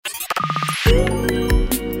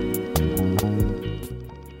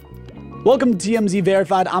Welcome to TMZ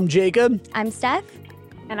Verified. I'm Jacob. I'm Steph.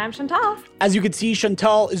 And I'm Chantal. As you can see,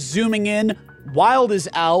 Chantal is zooming in. Wild is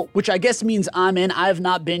out, which I guess means I'm in. I have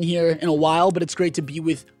not been here in a while, but it's great to be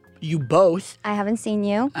with you both. I haven't seen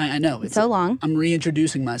you. I know. It's so long. I'm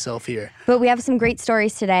reintroducing myself here. But we have some great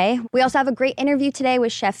stories today. We also have a great interview today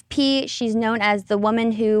with Chef P. She's known as the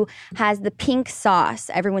woman who has the pink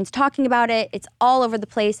sauce. Everyone's talking about it. It's all over the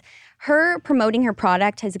place. Her promoting her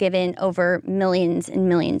product has given over millions and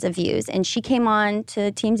millions of views. And she came on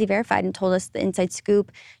to TMZ Verified and told us the inside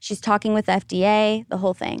scoop. She's talking with the FDA, the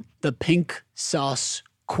whole thing. The pink sauce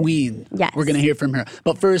queen. Yes. We're going to hear from her.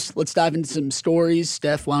 But first, let's dive into some stories.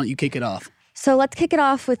 Steph, why don't you kick it off? So let's kick it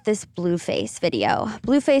off with this Blueface video.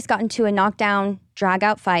 Blueface got into a knockdown,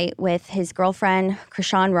 drag-out fight with his girlfriend,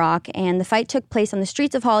 Krishan Rock, and the fight took place on the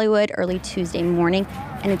streets of Hollywood early Tuesday morning,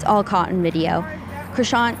 and it's all caught in video.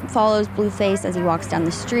 Krishan follows Blueface as he walks down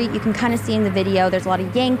the street. You can kind of see in the video, there's a lot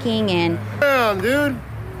of yanking and... Damn, dude.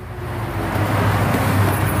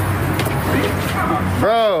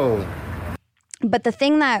 Bro. But the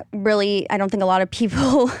thing that really, I don't think a lot of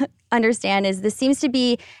people understand is this seems to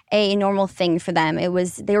be a normal thing for them.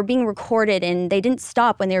 They were being recorded and they didn't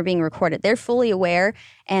stop when they were being recorded. They're fully aware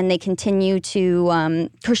and they continue to,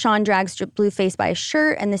 Krishan drags Blueface by his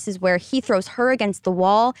shirt, and this is where he throws her against the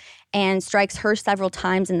wall and strikes her several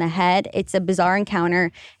times in the head. It's a bizarre encounter,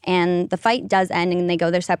 and the fight does end and they go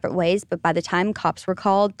their separate ways, but by the time cops were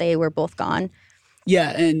called, they were both gone.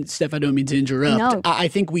 Yeah, and Steph, I don't mean to interrupt. No. I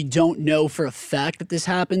think we don't know for a fact that this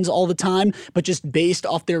happens all the time, but just based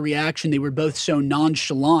off their reaction, they were both so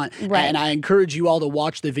nonchalant. Right. And I encourage you all to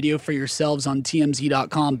watch the video for yourselves on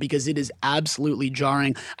TMZ.com because it is absolutely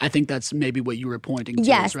jarring. I think that's maybe what you were pointing to.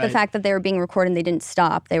 Yes, right? the fact that they were being recorded and they didn't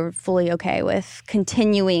stop. They were fully okay with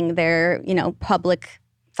continuing their, public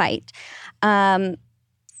fight.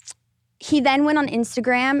 He then went on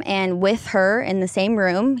Instagram and with her in the same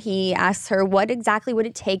room, he asks her what exactly would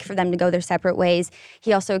it take for them to go their separate ways.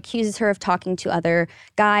 He also accuses her of talking to other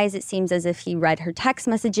guys. It seems as if he read her text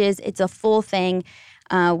messages. It's a full thing.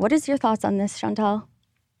 What is your thoughts on this, Chantal?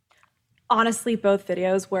 Honestly, both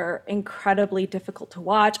videos were incredibly difficult to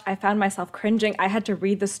watch. I found myself cringing. I had to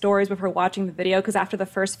read the stories before watching the video because after the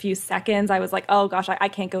first few seconds, I was like, oh gosh, I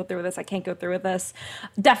can't go through with this. I can't go through with this.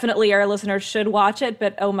 Definitely our listeners should watch it,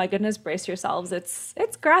 but oh my goodness, brace yourselves. It's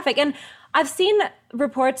graphic. And I've seen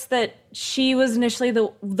reports that she was initially the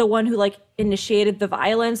one who initiated the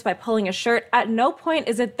violence by pulling a shirt. At no point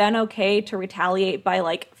is it then okay to retaliate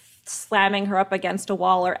by slamming her up against a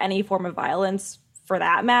wall or any form of violence for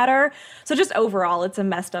that matter. So just overall, it's a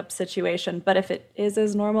messed up situation. But if it is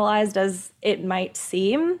as normalized as it might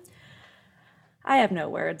seem, I have no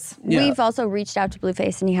words. Yeah. We've also reached out to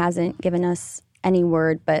Blueface and he hasn't given us any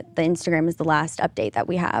word, but the Instagram is the last update that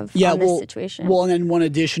we have on this situation. Well, and then one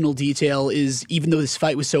additional detail is even though this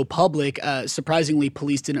fight was so public, surprisingly,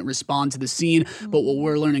 police didn't respond to the scene. But what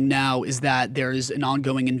we're learning now is that there is an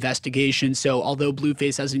ongoing investigation. So although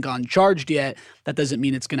Blueface hasn't gotten charged yet, that doesn't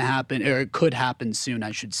mean it's going to happen, or it could happen soon,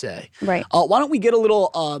 I should say. Right. Why don't we get a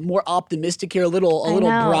little more optimistic here, a little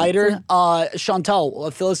brighter? Chantal,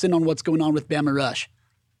 fill us in on what's going on with Bama Rush.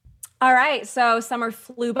 All right, so summer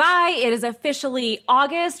flew by. It is officially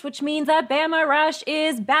August, which means that Bama Rush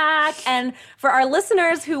is back. And for our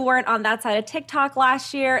listeners who weren't on that side of TikTok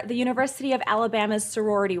last year, the University of Alabama's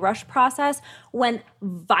sorority rush process went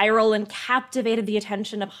viral and captivated the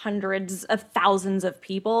attention of hundreds of thousands of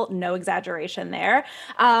people. No exaggeration there.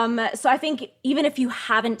 So I think even if you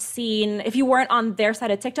weren't on their side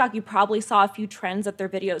of TikTok, you probably saw a few trends that their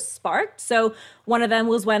videos sparked. So one of them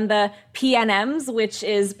was when the PNMs, which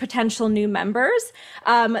is potential new members,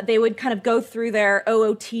 they would kind of go through their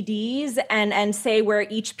OOTDs and say where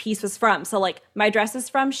each piece was from. So my dress is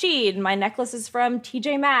from Shein, my necklace is from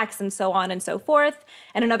TJ Maxx, and so on and so forth.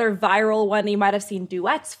 And another viral one that you might have seen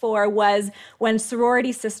duets for was when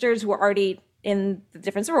sorority sisters who were already in the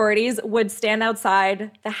different sororities would stand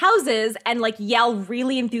outside the houses and yell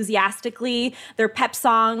really enthusiastically their pep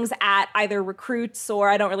songs at either recruits, or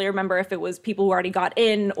I don't really remember if it was people who already got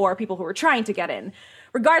in or people who were trying to get in.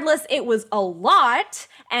 Regardless, it was a lot.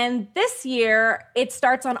 And this year, it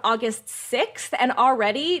starts on August 6th. And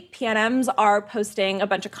already PNMs are posting a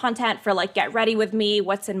bunch of content for get ready with me,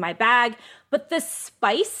 what's in my bag. But the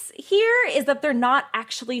spice here is that they're not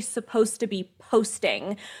actually supposed to be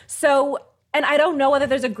posting. So, and I don't know whether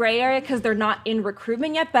there's a gray area because they're not in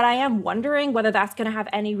recruitment yet, but I am wondering whether that's going to have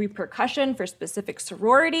any repercussion for specific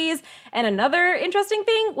sororities. And another interesting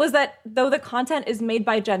thing was that though the content is made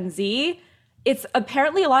by Gen Z, it's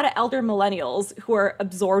apparently a lot of elder millennials who are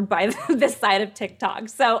absorbed by this side of TikTok.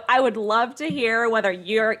 So I would love to hear whether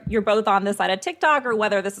you're both on this side of TikTok or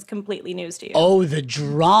whether this is completely news to you. Oh, the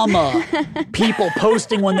drama. People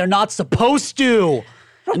posting when they're not supposed to.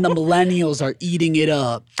 And the millennials are eating it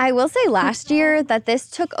up. I will say last year that this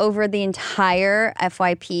took over the entire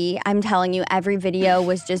FYP. I'm telling you, every video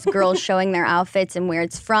was just girls showing their outfits and where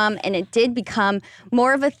it's from. And it did become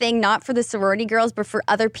more of a thing, not for the sorority girls, but for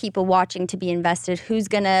other people watching to be invested. Who's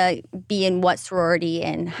going to be in what sorority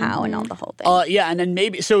and how and all the whole thing. Yeah, and then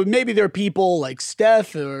maybe there are people like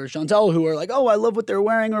Steph or Chantal who are like, oh, I love what they're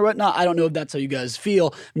wearing or whatnot. I don't know if that's how you guys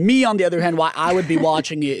feel. Me, on the other hand, why I would be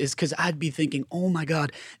watching it is because I'd be thinking, oh my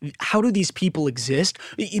God, how do these people exist?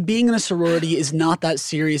 Being in a sorority is not that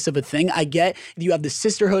serious of a thing. I get you have the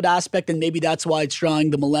sisterhood aspect, and maybe that's why it's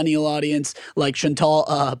drawing the millennial audience like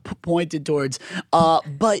Chantal pointed towards.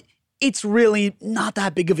 But it's really not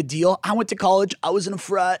that big of a deal. I went to college. I was in a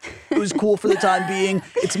frat. It was cool for the time being.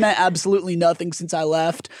 It's meant absolutely nothing since I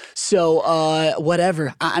left. So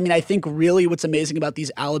whatever. I mean, I think really what's amazing about these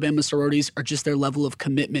Alabama sororities are just their level of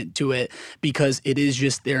commitment to it, because it is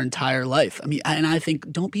just their entire life. I mean, and I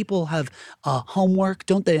think, don't people have homework?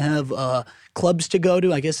 Don't they have clubs to go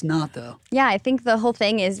to? I guess not, though. Yeah, I think the whole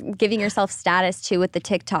thing is giving yourself status, too, with the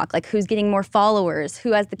TikTok. Like, who's getting more followers?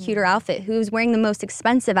 Who has the cuter outfit? Who's wearing the most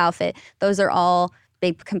expensive outfit? Those are all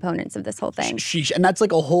big components of this whole thing. Sheesh. And that's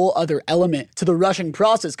like a whole other element to the rushing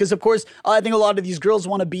process. Because, of course, I think a lot of these girls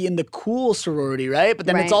want to be in the cool sorority, right? But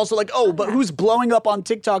then it's also like, oh, but who's blowing up on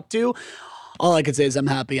TikTok, too? All I could say is I'm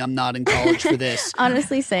happy I'm not in college for this.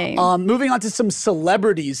 Honestly, same. Moving on to some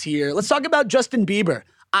celebrities here. Let's talk about Justin Bieber.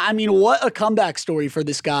 I mean, what a comeback story for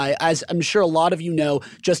this guy. As I'm sure a lot of you know,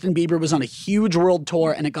 Justin Bieber was on a huge world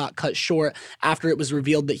tour and it got cut short after it was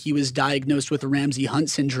revealed that he was diagnosed with Ramsay-Hunt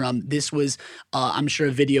syndrome. This was, I'm sure,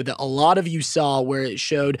 a video that a lot of you saw where it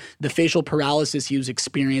showed the facial paralysis he was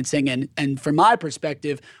experiencing. And from my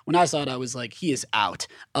perspective, when I saw it, I was like, he is out.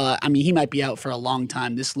 I mean, he might be out for a long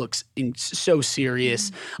time. This looks so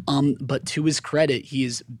serious. But to his credit, he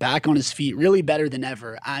is back on his feet, really better than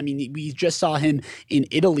ever. I mean, we just saw him in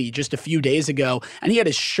Italy just a few days ago, and he had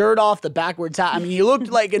his shirt off, the backwards hat. I mean, he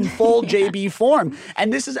looked like in full JB form.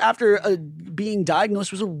 And this is after being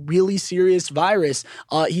diagnosed with a really serious virus.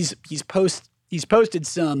 He's posted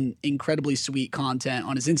some incredibly sweet content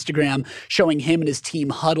on his Instagram showing him and his team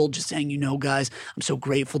huddled, just saying, you know, guys, I'm so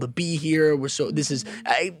grateful to be here.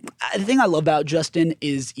 The thing I love about Justin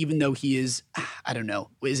is, even though he is, I don't know,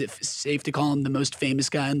 is it safe to call him the most famous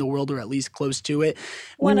guy in the world, or at least close to it?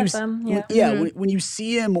 One of them, yeah. When you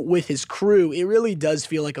see him with his crew, it really does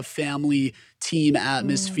feel like a family team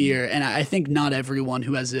atmosphere. And I think not everyone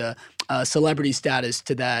who has a celebrity status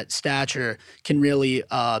to that stature can really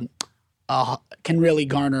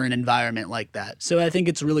garner an environment like that. So I think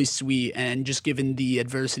it's really sweet, and just given the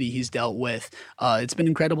adversity he's dealt with, it's been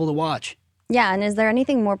incredible to watch. Yeah, and is there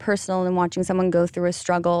anything more personal than watching someone go through a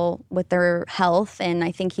struggle with their health? And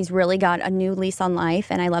I think he's really got a new lease on life,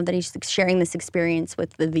 and I love that he's sharing this experience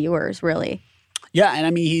with the viewers, really. Yeah, and I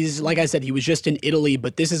mean, he's, like I said, he was just in Italy,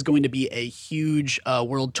 but this is going to be a huge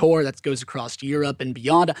world tour that goes across Europe and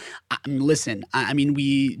beyond. Listen, I mean,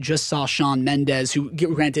 we just saw Shawn Mendes, who,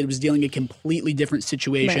 granted, was dealing a completely different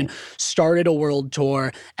situation, started a world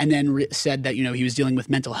tour, and then said that, you know, he was dealing with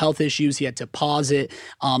mental health issues. He had to pause it.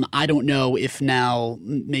 I don't know if now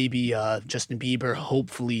maybe Justin Bieber,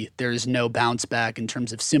 hopefully there's no bounce back in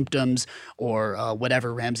terms of symptoms or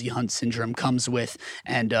whatever Ramsay-Hunt syndrome comes with,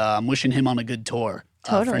 and I'm wishing him on a good tour.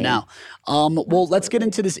 For now. Well, let's get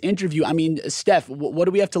into this interview. I mean, Steph, what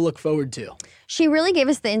do we have to look forward to? She really gave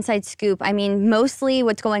us the inside scoop. I mean, mostly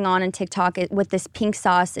what's going on in TikTok with this pink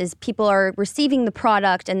sauce is people are receiving the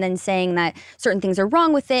product and then saying that certain things are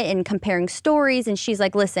wrong with it and comparing stories. And she's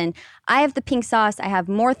like, listen, I have the pink sauce. I have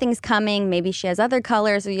more things coming. Maybe she has other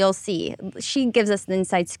colors, or you'll see. She gives us the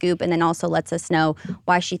inside scoop and then also lets us know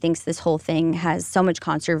why she thinks this whole thing has so much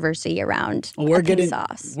controversy around pink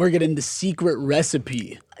sauce. We're getting the secret recipe.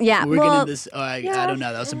 Yeah, we're getting this. I don't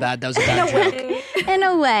know. That was a bad joke. In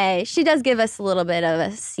a way, she does give us a little bit of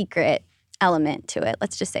a secret element to it.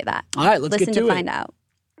 Let's just say that. All right, let's get to it. Listen to find out.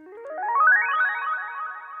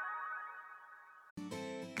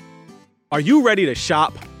 Are you ready to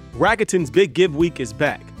shop? Rakuten's Big Give Week is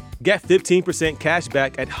back. Get 15% cash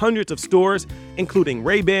back at hundreds of stores, including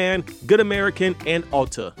Ray-Ban, Good American, and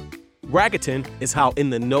Ulta. Rakuten is how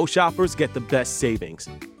in-the-know shoppers get the best savings.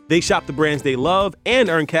 They shop the brands they love and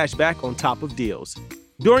earn cash back on top of deals.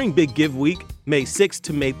 During Big Give Week, May 6th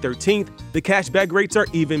to May 13th, the cashback rates are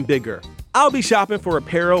even bigger. I'll be shopping for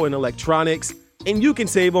apparel and electronics, And you can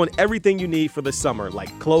save on everything you need for the summer,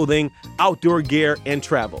 like clothing, outdoor gear, and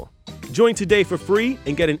travel. Join today for free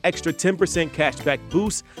and get an extra 10% cashback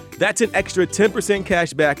boost. That's an extra 10%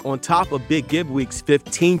 cashback on top of Big Give Week's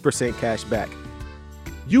 15% cashback.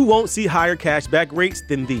 You won't see higher cashback rates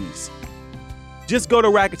than these. Just go to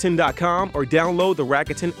Rakuten.com or download the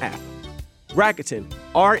Rakuten app. Rakuten,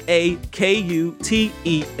 Rakuten.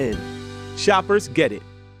 Shoppers get it.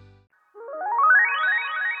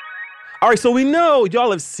 All right, so we know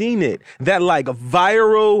y'all have seen it, that like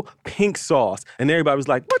viral pink sauce. And everybody was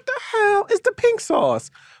like, what the hell is the pink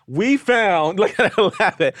sauce? We found, look at that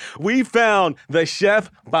laughing, we found the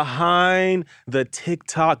chef behind the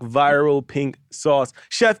TikTok viral pink sauce.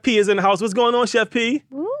 Chef P is in the house. What's going on, Chef P?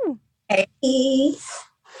 Ooh. Hey.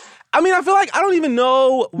 I mean, I feel like I don't even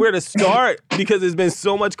know where to start because there's been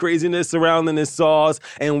so much craziness surrounding this sauce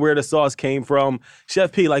and where the sauce came from.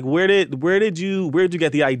 Chef P, like where did you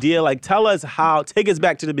get the idea? Like tell us how, take us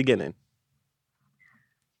back to the beginning.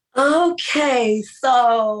 Okay,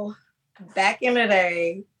 so back in the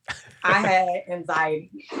day, I had anxiety.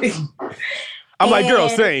 I'm like, girl,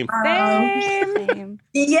 same. Same.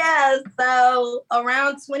 Yeah, so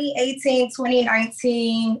around 2018,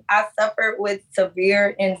 2019, I suffered with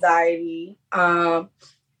severe anxiety.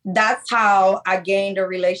 That's how I gained a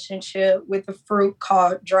relationship with a fruit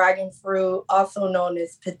called dragon fruit, also known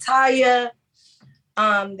as pitaya.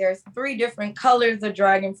 There's 3 different colors of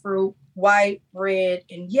dragon fruit: white, red,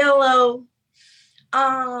 and yellow.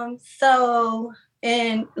 So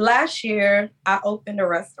last year, I opened a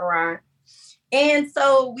restaurant. And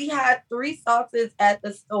so we had 3 sauces at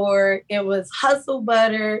the store. It was hustle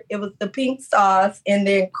butter, it was the pink sauce, and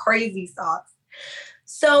then crazy sauce.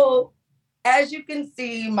 So as you can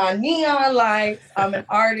see, my neon lights, I'm an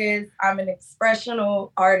artist, I'm an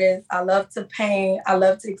expressional artist. I love to paint, I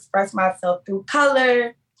love to express myself through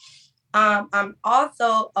color. I'm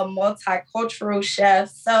also a multicultural chef.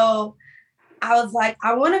 So I was like,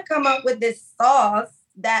 I want to come up with this sauce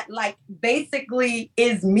that like basically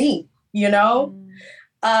is me. You know,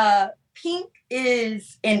 pink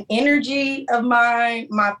is an energy of mine.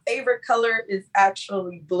 My favorite color is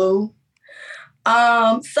actually blue.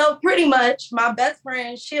 So pretty much my best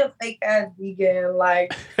friend, she a fake ass vegan.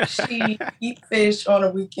 Like she eats fish on the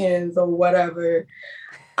weekends or whatever.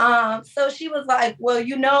 So she was like, well,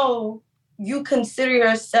 you know, you consider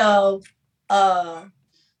yourself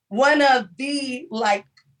one of the like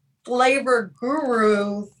flavor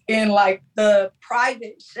gurus in like the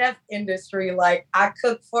private chef industry. Like I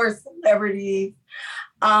cook for celebrities.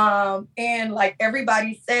 And like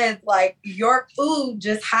everybody says, like your food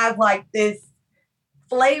just has like this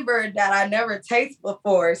flavor that I never tasted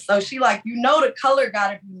before. So she like, you know, the color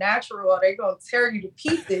gotta be natural or they're gonna tear you to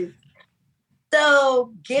pieces.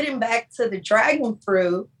 So getting back to the dragon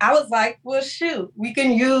fruit, I was like, well, shoot, we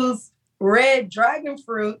can use red dragon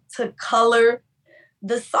fruit to color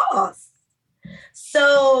the sauce.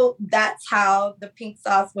 So that's how the pink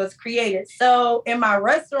sauce was created. So in my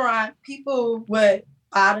restaurant, people would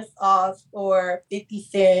buy the sauce for 50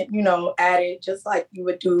 cents, you know, add it just like you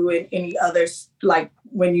would do in any other, like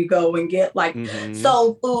when you go and get like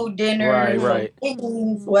soul food dinners, right.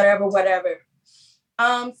 whatever.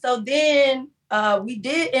 So then we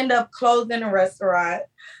did end up closing a restaurant.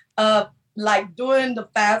 Like doing the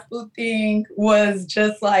fast food thing was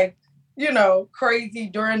just like, you know, crazy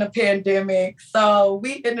during the pandemic. So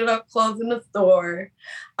we ended up closing the store.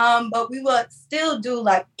 But we would still do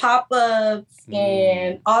like pop-ups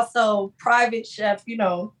and also private chef, you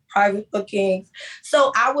know, private bookings.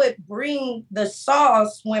 So I would bring the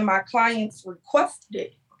sauce when my clients requested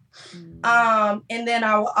it. And then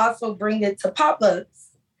I would also bring it to pop-ups.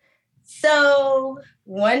 So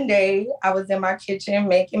one day I was in my kitchen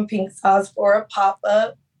making pink sauce for a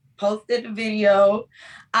pop-up, posted a video.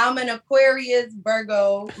 I'm an Aquarius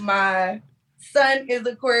Virgo. My sun is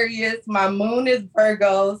Aquarius. My moon is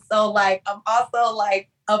Virgo. So like, I'm also like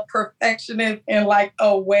a perfectionist in like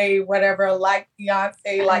a way, whatever, like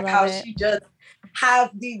Beyonce, like how she just has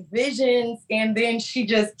these visions and then she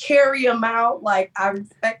just carry them out. Like I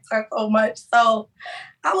respect her so much. So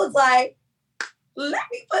I was like, let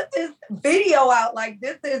me put this video out. Like,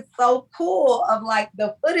 this is so cool of like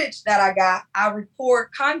the footage that I got. I record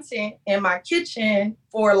content in my kitchen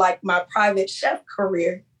for like my private chef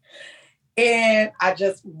career. And I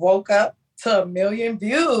just woke up to 1 million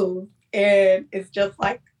views and it's just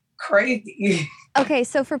like crazy. Okay,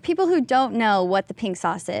 so for people who don't know what the pink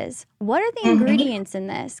sauce is, what are the ingredients in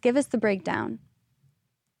this? Give us the breakdown.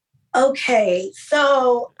 Okay,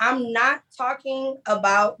 so I'm not talking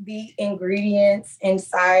about the ingredients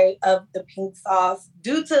inside of the pink sauce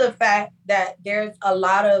due to the fact that there's a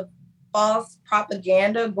lot of false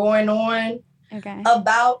propaganda going on Okay.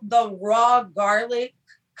 about the raw garlic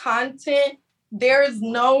content. There is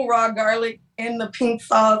no raw garlic in the pink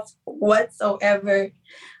sauce whatsoever.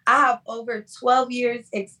 I have over 12 years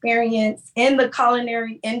experience in the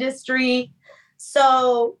culinary industry.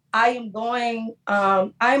 So I'm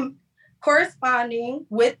corresponding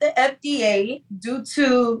with the FDA due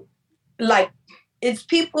to, like, it's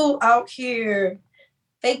people out here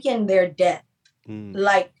faking their death.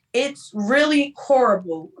 Like, it's really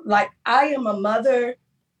horrible. Like, I am a mother.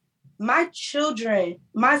 My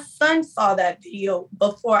son saw that video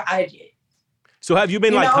before I did. So have you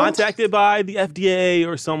been contacted by the FDA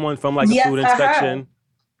or someone from the Yes, food inspection? I have.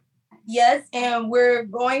 Yes, and we're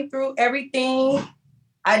going through everything.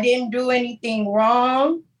 I didn't do anything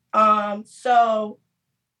wrong. So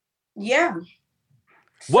yeah.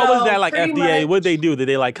 What was that like, pretty FDA? much, What'd they do? Did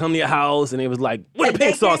they come to your house and it was like, where the they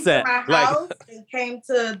pink sauce came at? to my house and came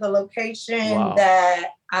to the location Wow.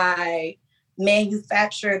 that I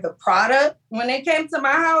manufacture the product. When they came to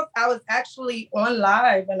my house, I was actually on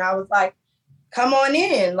live and I was like, come on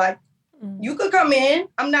in. Like, you could come in.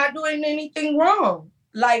 I'm not doing anything wrong.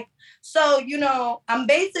 Like, so, I'm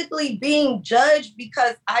basically being judged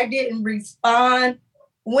because I didn't respond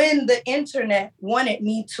when the internet wanted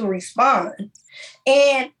me to respond.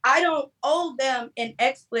 And I don't owe them an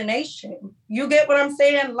explanation. You get what I'm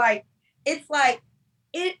saying? Like, it's like,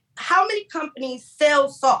 how many companies sell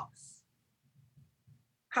sauce?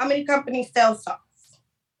 How many companies sell sauce?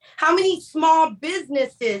 How many small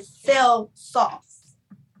businesses sell sauce?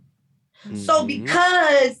 So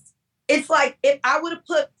because it's like, if I would have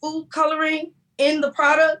put food coloring in the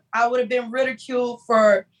product, I would have been ridiculed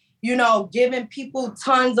for, giving people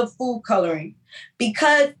tons of food coloring.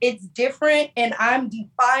 Because it's different and I'm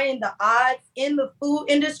defying the odds in the food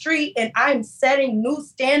industry and I'm setting new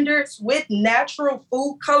standards with natural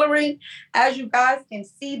food coloring. As you guys can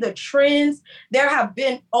see the trends, there have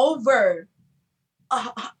been over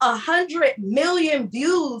 100 million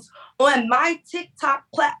views on my TikTok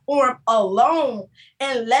platform alone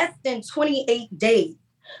in less than 28 days.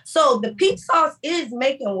 So the pink sauce is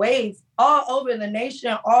making waves all over the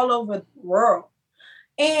nation, all over the world.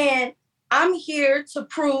 And I'm here to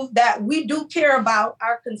prove that we do care about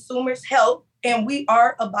our consumers' health and we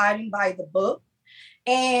are abiding by the book.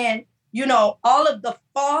 And, all of the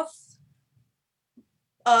false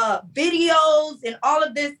videos and all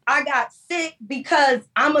of this, I got sick because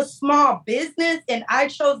I'm a small business and I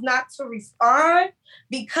chose not to respond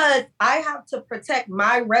because I have to protect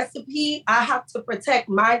my recipe. I have to protect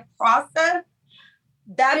my process.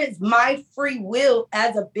 That is my free will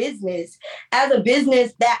as a business that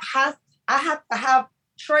I have to have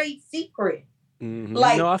trade secret. Mm-hmm.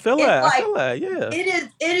 Like, no, I feel that. Yeah.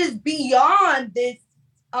 It is beyond this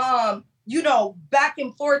back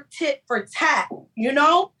and forth tit for tat,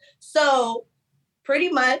 So pretty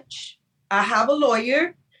much I have a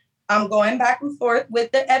lawyer. I'm going back and forth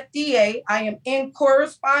with the FDA. I am in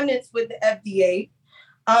correspondence with the FDA.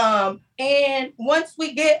 And once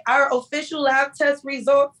we get our official lab test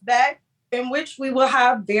results back, in which we will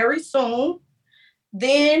have very soon,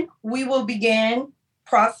 then we will begin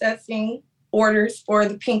processing orders for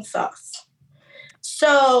the pink sauce.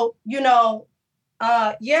 So, the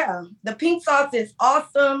pink sauce is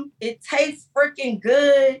awesome. It tastes freaking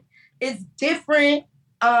good. It's different.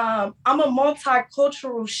 I'm a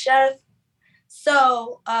multicultural chef.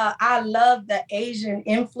 So I love the Asian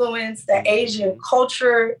influence, the Asian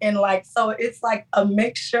culture. And so it's like a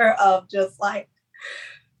mixture of just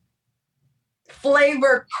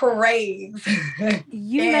flavor craves.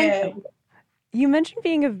 You mentioned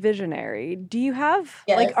being a visionary. Do you have,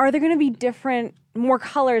 yes. Are there going to be more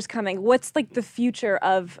colors coming? What's the future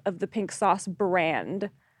of the pink sauce brand?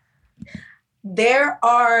 There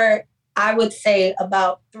are, I would say,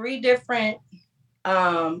 about 3 different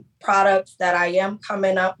products that I am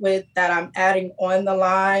coming up with that I'm adding on the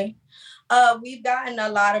line. We've gotten a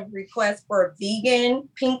lot of requests for vegan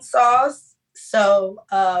pink sauce. So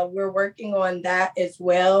we're working on that as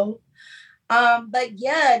well. But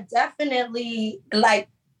yeah, definitely,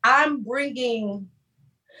 I'm bringing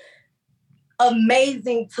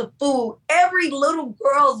amazing to food. Every little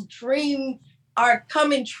girl's dreams are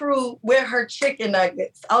coming true with her chicken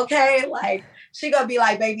nuggets, okay? She gonna be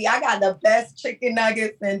like, baby, I got the best chicken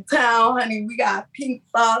nuggets in town, honey. We got pink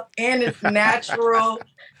sauce and it's natural,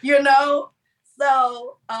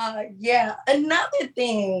 So, yeah, another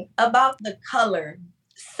thing about the color.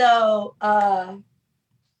 So,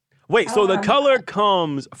 wait, so the color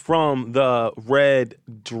comes from the red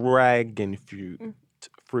dragon fruit,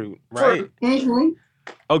 right? Mm-hmm.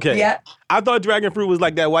 Okay. Yeah. I thought dragon fruit was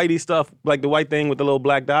like that whitey stuff, like the white thing with the little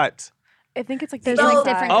black dots. I think it's like There's the like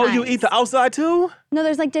inside. different Oh, kinds. you eat the outside too? No,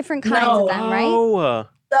 there's like different kinds No. of them, right? Oh.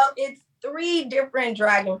 So it's 3 different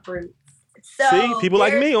dragon fruits. So See, people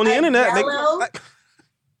like me on the internet.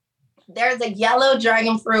 There's a yellow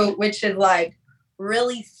dragon fruit, which is like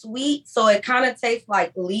really sweet. So it kind of tastes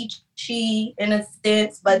like lychee in a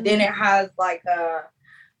sense, but then it has like a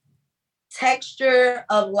texture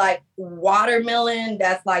of like watermelon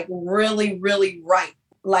that's like really, really ripe,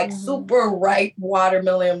 like super ripe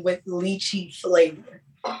watermelon with lychee flavor.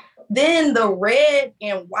 Then the red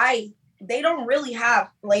and white, they don't really have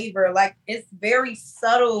flavor. Like it's very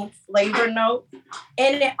subtle flavor note.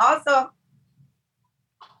 And it also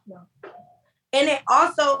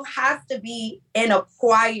has to be an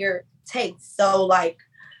acquired taste. So like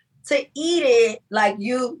to eat it, like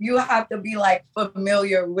you have to be like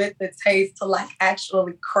familiar with the taste to like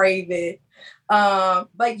actually crave it.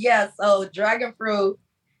 But yeah, so dragon fruit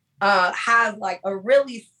has like a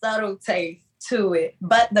really subtle taste to it,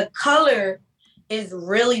 but the color is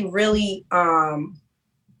really, really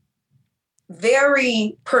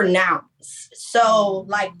very pronounced. So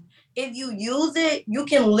like if you use it, you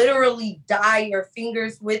can literally dye your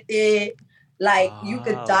fingers with it. Like you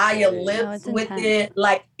could dye your lips with it.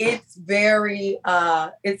 Like it's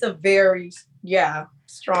a very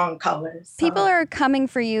strong color. So. People are coming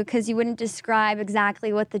for you because you wouldn't describe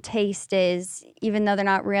exactly what the taste is, even though they're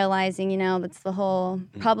not realizing, that's the whole,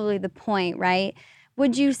 probably the point, right?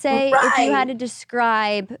 Would you say if you had to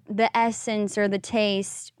describe the essence or the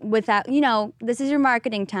taste without, this is your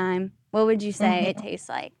marketing time, what would you say it tastes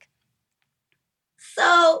like?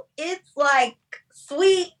 So it's like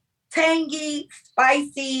sweet, tangy,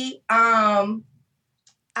 spicy.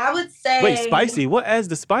 I would say. Wait, spicy? What adds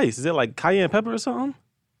the spice? Is it like cayenne pepper or something?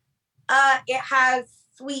 It has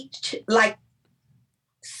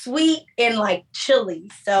sweet and like chili.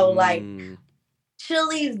 So like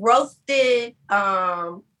chilies roasted,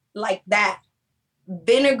 like that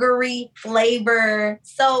vinegary flavor.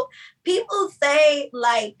 So people say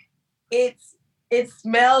like it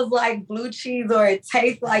smells like blue cheese or it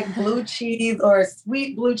tastes like blue cheese or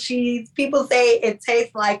sweet blue cheese. People say it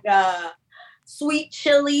tastes like sweet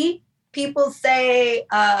chili. People say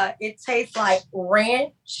it tastes like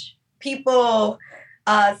ranch. People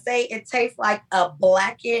say it tastes like a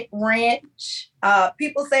blackened ranch.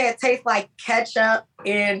 People say it tastes like ketchup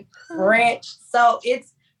and ranch. So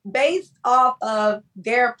it's based off of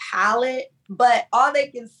their palate, but all they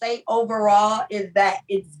can say overall is that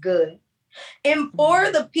it's good. And for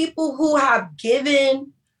the people who have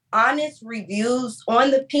given honest reviews on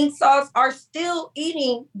the pink sauce are still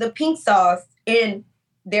eating the pink sauce and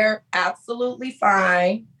they're absolutely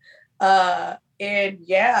fine. And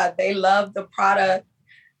yeah, they love the product.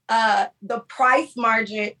 The price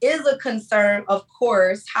margin is a concern, of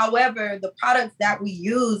course. However, the products that we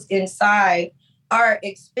use inside are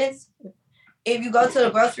expensive. If you go to the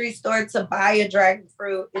grocery store to buy a dragon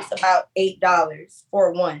fruit, it's about $8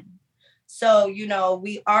 for one. So,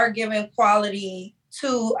 we are giving quality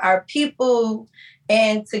to our people,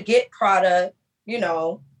 and to get product, you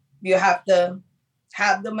have to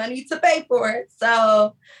have the money to pay for it.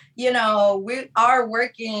 So, we are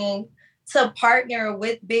working to partner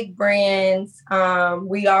with big brands.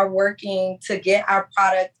 We are working to get our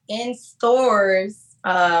product in stores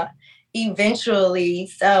eventually.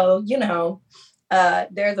 So,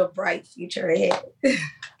 there's a bright future ahead.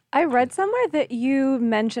 I read somewhere that you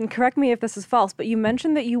mentioned, correct me if this is false, but you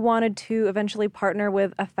mentioned that you wanted to eventually partner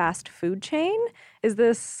with a fast food chain. Is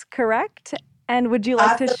this correct? And would you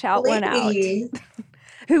like to shout one out?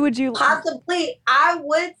 Who would you? Possibly. I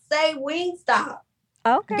would say Wingstop.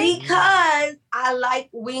 Okay. Because I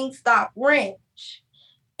like Wingstop ranch.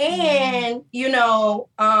 And,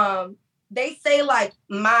 they say like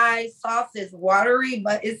my sauce is watery,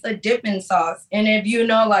 but it's a dipping sauce. And if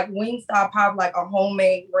like Wingstop have like a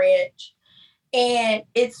homemade ranch, and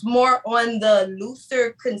it's more on the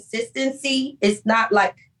looser consistency. It's not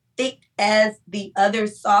like thick as the other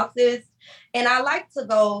sauces. And I like to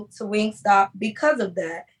go to Wingstop because of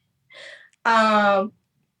that.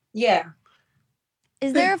 Yeah.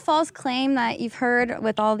 Is there a false claim that you've heard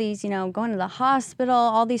with all these, going to the hospital,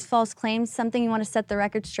 all these false claims, something you want to set the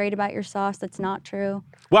record straight about your sauce that's not true?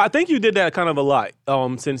 Well, I think you did that kind of a lot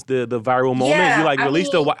since the viral moment. Yeah, You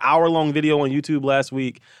released an hour-long video on YouTube last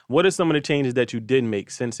week. What are some of the changes that you did make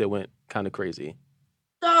since it went kind of crazy?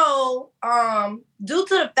 So, due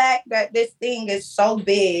to the fact that this thing is so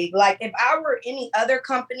big, like if I were any other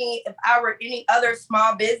company, if I were any other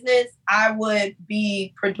small business, I would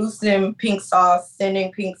be producing pink sauce,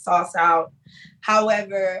 sending pink sauce out.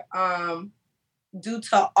 However, due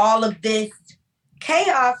to all of this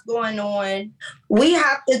chaos going on, we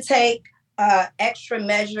have to take extra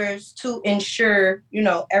measures to ensure,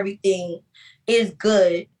 everything is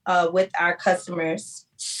good with our customers.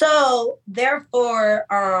 So therefore,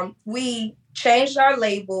 we changed our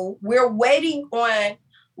label. We're waiting on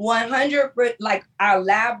 100, like our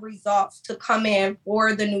lab results to come in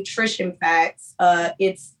for the nutrition facts.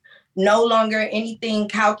 It's no longer anything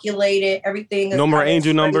calculated. Everything is no more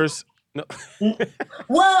angel numbers. No.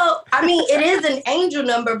 Well, I mean, it is an angel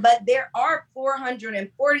number, but there are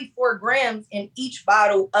 444 grams in each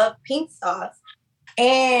bottle of pink sauce.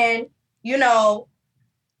 And,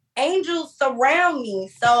 angels surround me.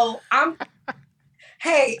 So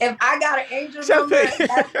hey, if I got an angel number,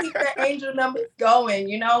 let's keep the angel numbers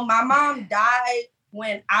going. My mom died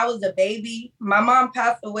when I was a baby. My mom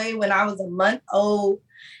passed away when I was a month old.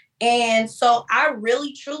 And so I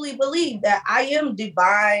really, truly believe that I am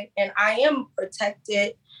divine and I am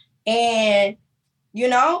protected. And,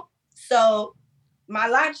 so my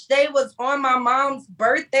last day was on my mom's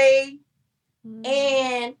birthday.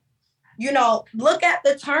 And, look at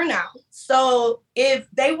the turnout. So if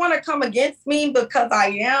they want to come against me because I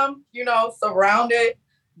am, surrounded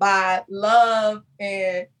by love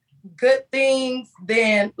and good things,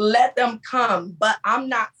 then let them come. But I'm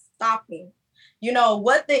not stopping.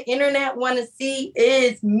 What the internet want to see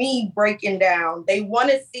is me breaking down. They want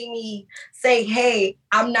to see me say, hey,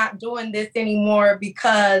 I'm not doing this anymore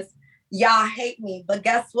because y'all hate me. But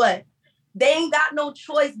guess what? They ain't got no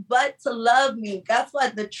choice but to love me. Guess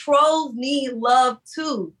what? The trolls need love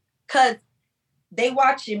too, because they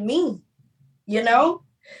watching me,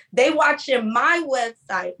 They watching my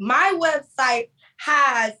website. My website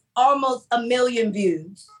has almost 1 million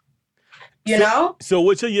views. So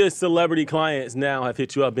which of your celebrity clients now have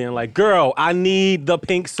hit you up being like, girl, I need the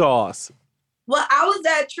pink sauce? Well, I was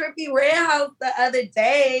at Trippie Red House the other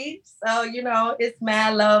day. So, it's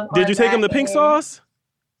mad love. Did you take him the pink sauce?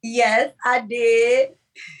 Yes, I did.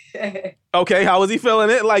 Okay, how was he feeling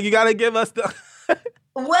it? Like, you got to give us the...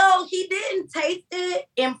 Well, he didn't taste it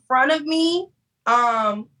in front of me.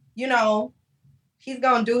 He's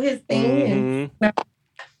going to do his thing.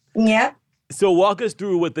 Mm-hmm. Yeah. So walk us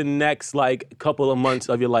through what the next couple of months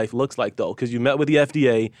of your life looks like, though, because you met with the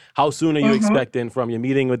FDA. How soon are you expecting from your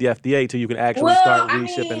meeting with the FDA till you can actually start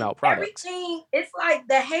shipping out products? Everything, it's like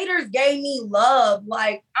the haters gave me love.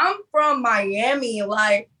 Like, I'm from Miami.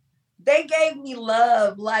 Like, they gave me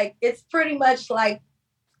love. Like, it's pretty much like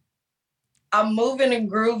I'm moving and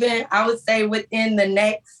grooving, I would say, within the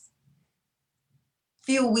next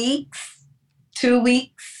few weeks, 2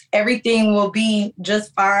 weeks. Everything will be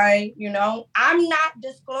just fine, I'm not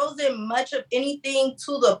disclosing much of anything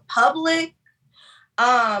to the public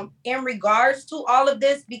in regards to all of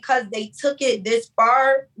this because they took it this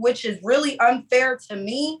far, which is really unfair to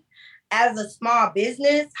me as a small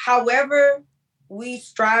business. However, we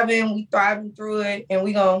thriving through it, and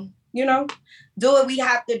we gonna, do what we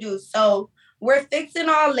have to do. So we're fixing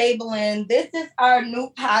our labeling. This is our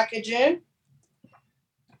new packaging.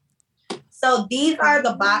 So these are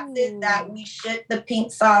the boxes that we ship the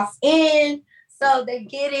pink sauce in. So they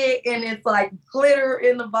get it, and it's like glitter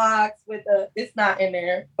in the box with it's not in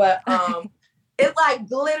there, but it's like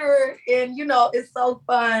glitter, and it's so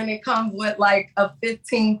fun. It comes with like a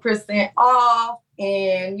 15% off,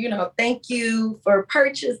 and thank you for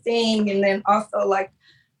purchasing. And then also like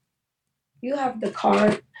you have the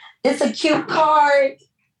card. It's a cute card.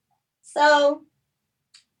 So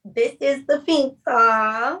this is the pink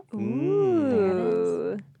sauce.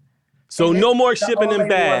 Ooh. So no more shipping in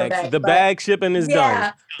bags. The bag shipping is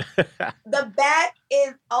done. The bag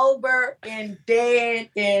is over and dead,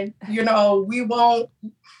 and we won't.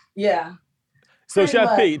 Yeah. So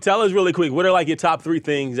Chef P, tell us really quick, what are like your top 3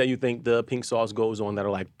 things that you think the pink sauce goes on that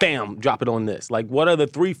are like, bam, drop it on this? Like, what are the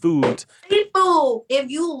 3 foods? Seafood. If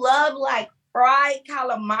you love like fried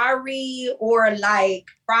calamari or like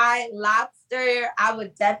fried lobster, I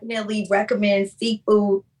would definitely recommend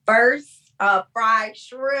seafood first. Fried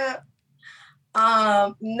shrimp.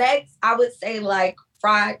 Next, I would say like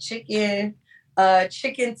fried chicken,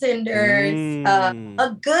 chicken tenders,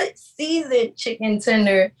 a good seasoned chicken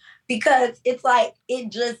tender, because it's like it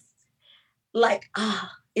just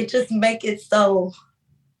make it so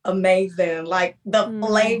amazing. Like the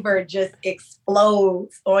flavor just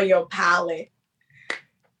explodes on your palate.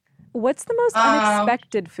 What's the most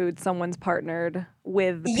unexpected food someone's partnered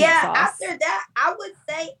with pink sauce? After that, I would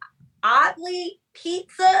say oddly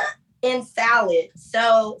pizza and salad.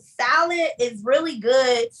 So salad is really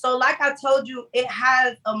good. So like I told you, it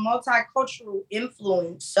has a multicultural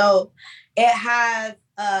influence. So it has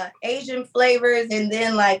Asian flavors, and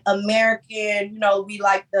then like American, we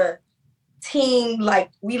like the team, like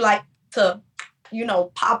we like to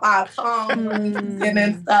Popeye tongue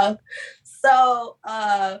and stuff. So,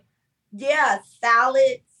 yeah,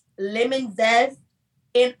 salads, lemon zest,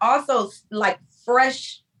 and also like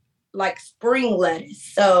fresh, like spring lettuce.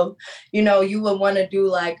 So, you would want to do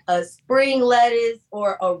like a spring lettuce,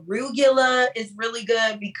 or arugula is really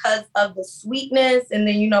good because of the sweetness. And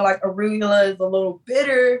then, like arugula is a little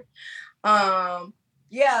bitter.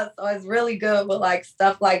 Yeah, so it's really good with like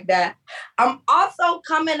stuff like that. I'm also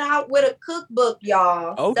coming out with a cookbook,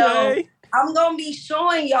 y'all. Okay. So I'm going to be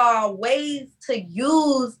showing y'all ways to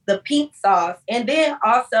use the pink sauce. And then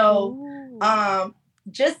also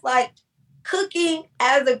just like cooking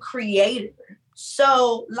as a creator.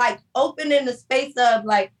 So like opening the space of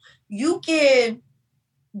like, you can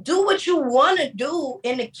do what you want to do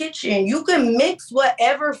in the kitchen. You can mix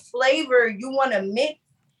whatever flavor you want to mix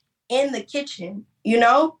in the kitchen,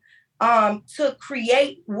 to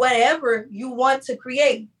create whatever you want to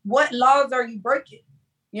create. What laws are you breaking?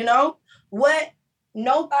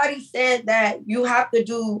 Nobody said that you have to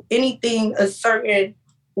do anything a certain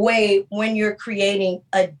way when you're creating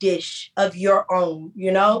a dish of your own,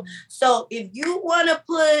 So if you want to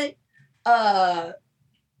put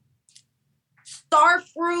star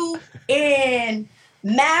fruit and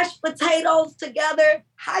mashed potatoes together,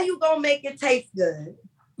 how you gonna make it taste good?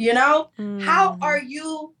 How are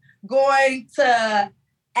you going to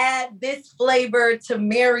add this flavor to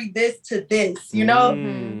marry this to this?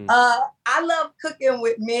 I love cooking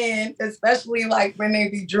with men, especially like when they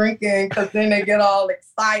be drinking, because then they get all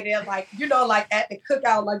excited, like, like at the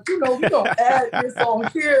cookout, like, we gonna add this on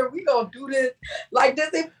here, we gonna do this like this.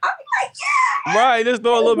 And I'm like, yeah. Right, just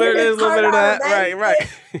throw a little bit of this, a little bit of that. Right.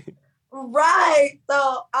 Right.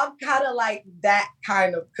 So I'm kind of like that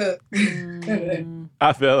kind of cook.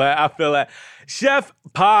 I feel that. Chef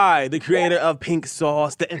Pie, the creator of Pink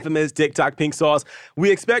Sauce, the infamous TikTok Pink Sauce.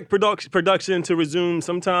 We expect production to resume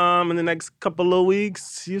sometime in the next couple of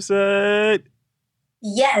weeks, you said?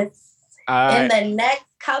 Yes. In the next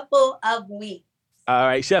couple of weeks. All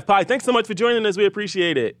right. Chef Pie, thanks so much for joining us. We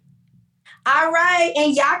appreciate it. All right.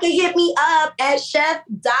 And y'all can hit me up at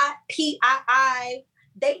chef.pii.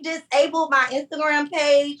 They disabled my Instagram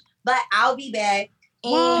page, but I'll be back.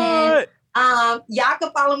 What? And y'all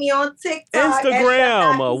can follow me on TikTok.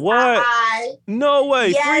 Instagram. What? No way.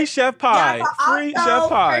 Yes. Free Chef Pie. Free Chef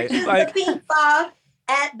Pie. The pink sauce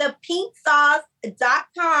at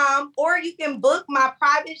thepinkSauce.com, or you can book my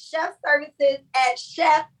private chef services at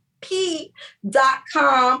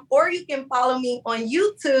chefp.com, or you can follow me on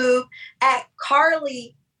YouTube at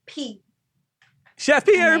Carly P. Chef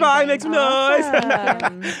P, everybody, make some noise.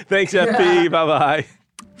 Thanks, Chef P. Bye-bye.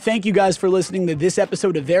 Thank you guys for listening to this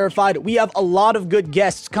episode of Verified. We have a lot of good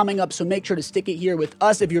guests coming up, so make sure to stick it here with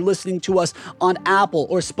us. If you're listening to us on Apple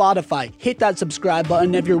or Spotify, hit that subscribe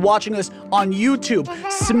button. If you're watching us on YouTube,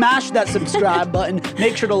 smash that subscribe button.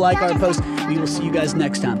 Make sure to like our post. We will see you guys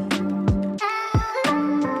next time.